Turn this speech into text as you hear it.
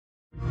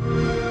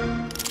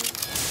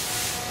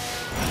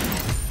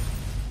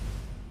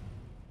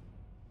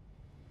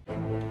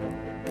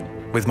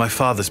With my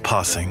father's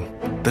passing,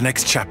 the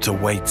next chapter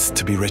waits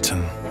to be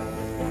written.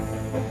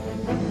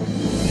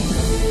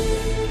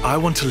 I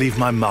want to leave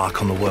my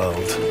mark on the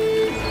world.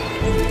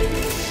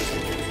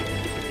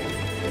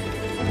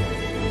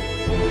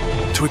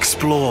 To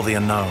explore the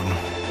unknown.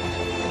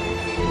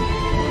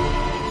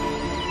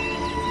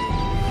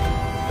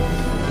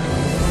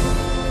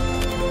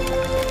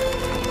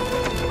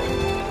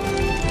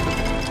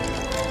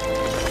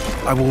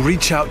 I will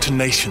reach out to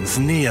nations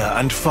near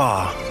and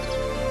far.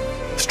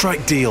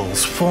 Strike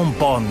deals, form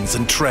bonds,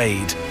 and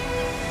trade.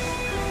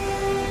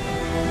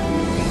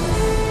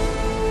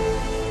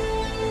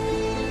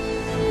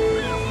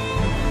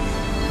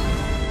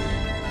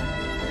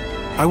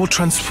 I will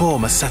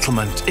transform a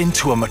settlement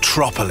into a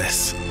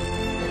metropolis.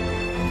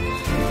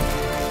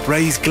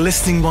 Raise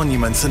glistening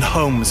monuments and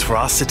homes for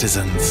our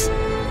citizens,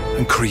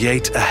 and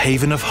create a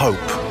haven of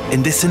hope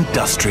in this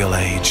industrial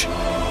age.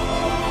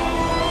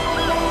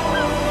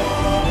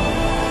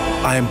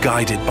 I am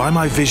guided by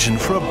my vision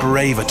for a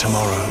braver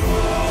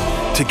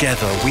tomorrow.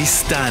 Together we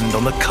stand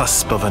on the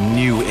cusp of a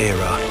new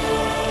era.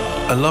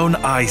 Alone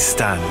I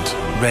stand,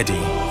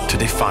 ready to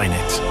define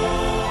it.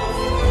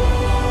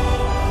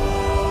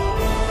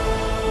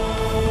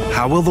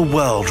 How will the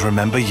world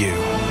remember you?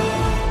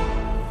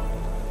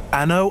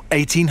 Anno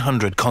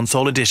 1800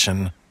 Console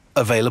Edition,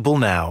 available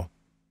now.